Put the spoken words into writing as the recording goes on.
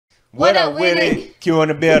What up with it? Q in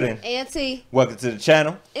the building. Auntie. Welcome to the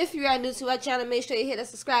channel. If you are new to our channel, make sure you hit the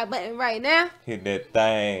subscribe button right now. Hit that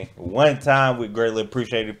thing one time. We greatly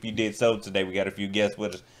appreciate it if you did so. Today we got a few guests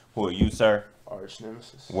with us. Who are you, sir? Arch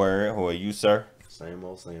Nemesis. Word. Who are you, sir? Same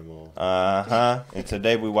old, same old. And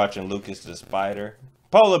today we watching Lucas the Spider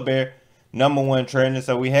Polar Bear, #1 trending.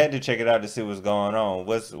 So we had to check it out to see what's going on.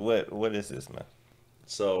 What is this, man?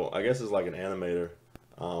 So I guess it's like an animator.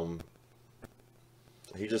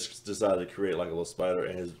 He just decided to create like a little spider,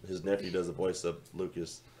 and his nephew does the voice of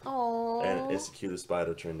Lucas. Oh. And it's the cutest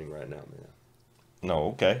spider trending right now, man. No,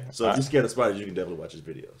 okay. So if you're scared of spiders, you can definitely watch his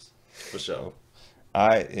videos. For sure.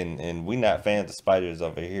 Alright, and we not fans of spiders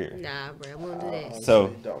over here. Nah, bro, we won't do that.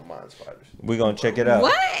 So don't mind spiders. we gonna check it out.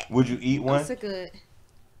 What? Would you eat one? That's so good.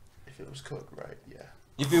 If it was cooked right, yeah.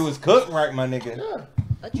 If it was cooked right, my nigga. Yeah.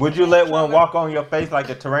 Would you let one walk on your face like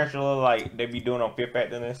a tarantula, like they be doing on Fear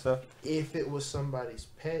Factor and stuff? If it was somebody's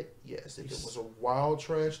pet, yes. If it was a wild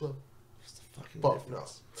tarantula, fuck no.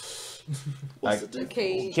 What's the difference?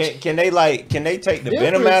 Okay. Can they take the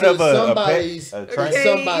venom Difference out of is a somebody's- pet? Okay.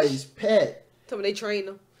 Somebody's pet. Tell me they train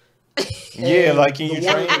them. Yeah, And like can you the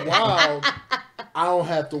one train? in the wild, I don't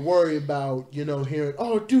have to worry about, hearing,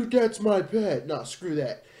 oh, dude, that's my pet. No, screw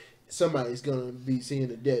that. Somebody's gonna be seeing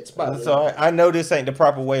a dead spider. So I know this ain't the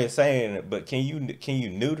proper way of saying it, but can you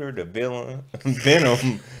neuter the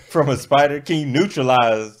venom from a spider? Can you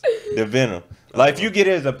neutralize the venom? Like if you get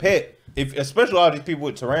it as a pet, especially all these people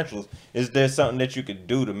with tarantulas, is there something that you could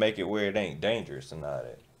do to make it where it ain't dangerous and all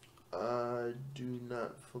that? I do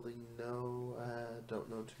not fully know. I don't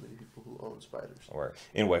know too many people who own spiders. All right.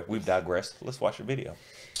 Anyway, we've digressed. Let's watch the video.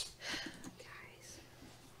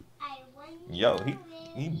 Yo,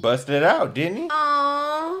 he busted it out, didn't he?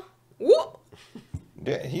 Aww. Whoop.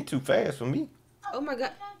 Yeah, he too fast for me. Oh my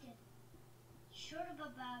god. Short of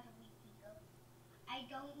about a week ago. I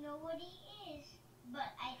don't know what he is,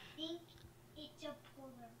 but I think it's a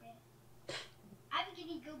polar bear. I'm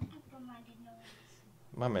gonna go poop on my nose.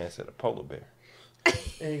 My man said a polar bear.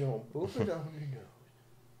 Ain't gonna boop it on your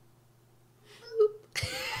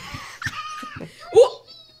nose. Whoop.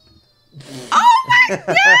 Oh my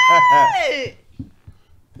god.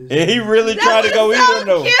 And he really tried to go eat him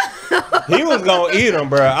though. He was gonna eat him,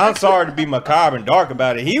 bro. I'm sorry to be macabre and dark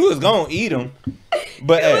about it. He was gonna eat him,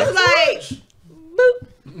 but It was like, boop.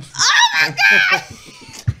 Oh my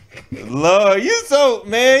god. Lord, you so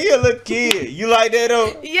man, you a little kid. You like that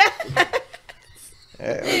though? Yeah.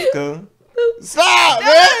 That's cool. Stop, man.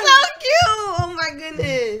 That was so cute. Oh my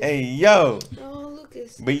goodness. Hey, yo. Oh,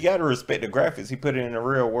 Lucas. But you gotta respect the graphics. He put it in a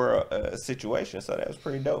real world situation, so that was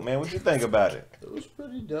pretty dope, man. What you think about it? It was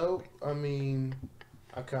pretty dope. I mean,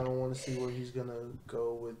 I kind of want to see where he's gonna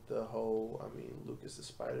go with the whole, Lucas the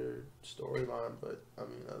Spider storyline. But other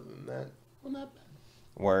than that, well, not bad.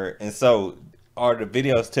 Word. And so, are the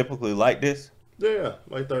videos typically like this? Yeah,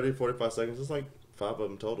 like 30, 45 seconds. It's like 5 of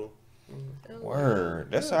them total.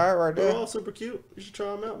 Word. That's all right right They're there. all super cute. You should try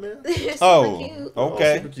them out, man. Oh, Cute. They're all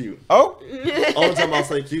okay. super cute. Oh, Only time I'll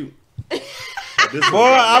say cute. This boy,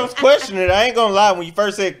 I was questioning it. I ain't gonna lie. When you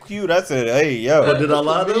first said cute, I said, "Hey, yo." But did I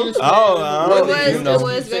lie though? I don't know. It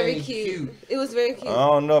was very cute. It was very cute. I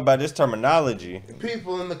don't know about this terminology.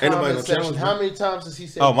 People in the Ain't nobody comment gonna section, challenge how me. many times has he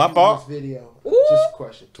said? Oh, my cute in fault? This video. Ooh. Just a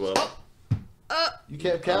question. 12. You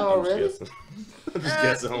kept count I'm already? just guessing. I'm just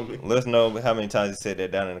guessing, homie. Let us know how many times you said that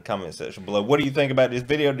down in the comment section below. What do you think about this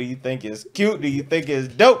video? Do you think it's cute? Do you think it's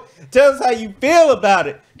dope? Tell us how you feel about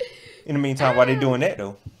it. In the meantime, while they doing that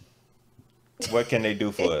though, what can they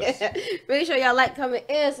do for us? Make sure y'all like, comment,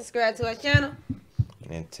 and subscribe to our channel.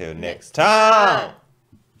 Until next time,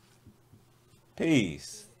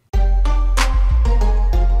 peace.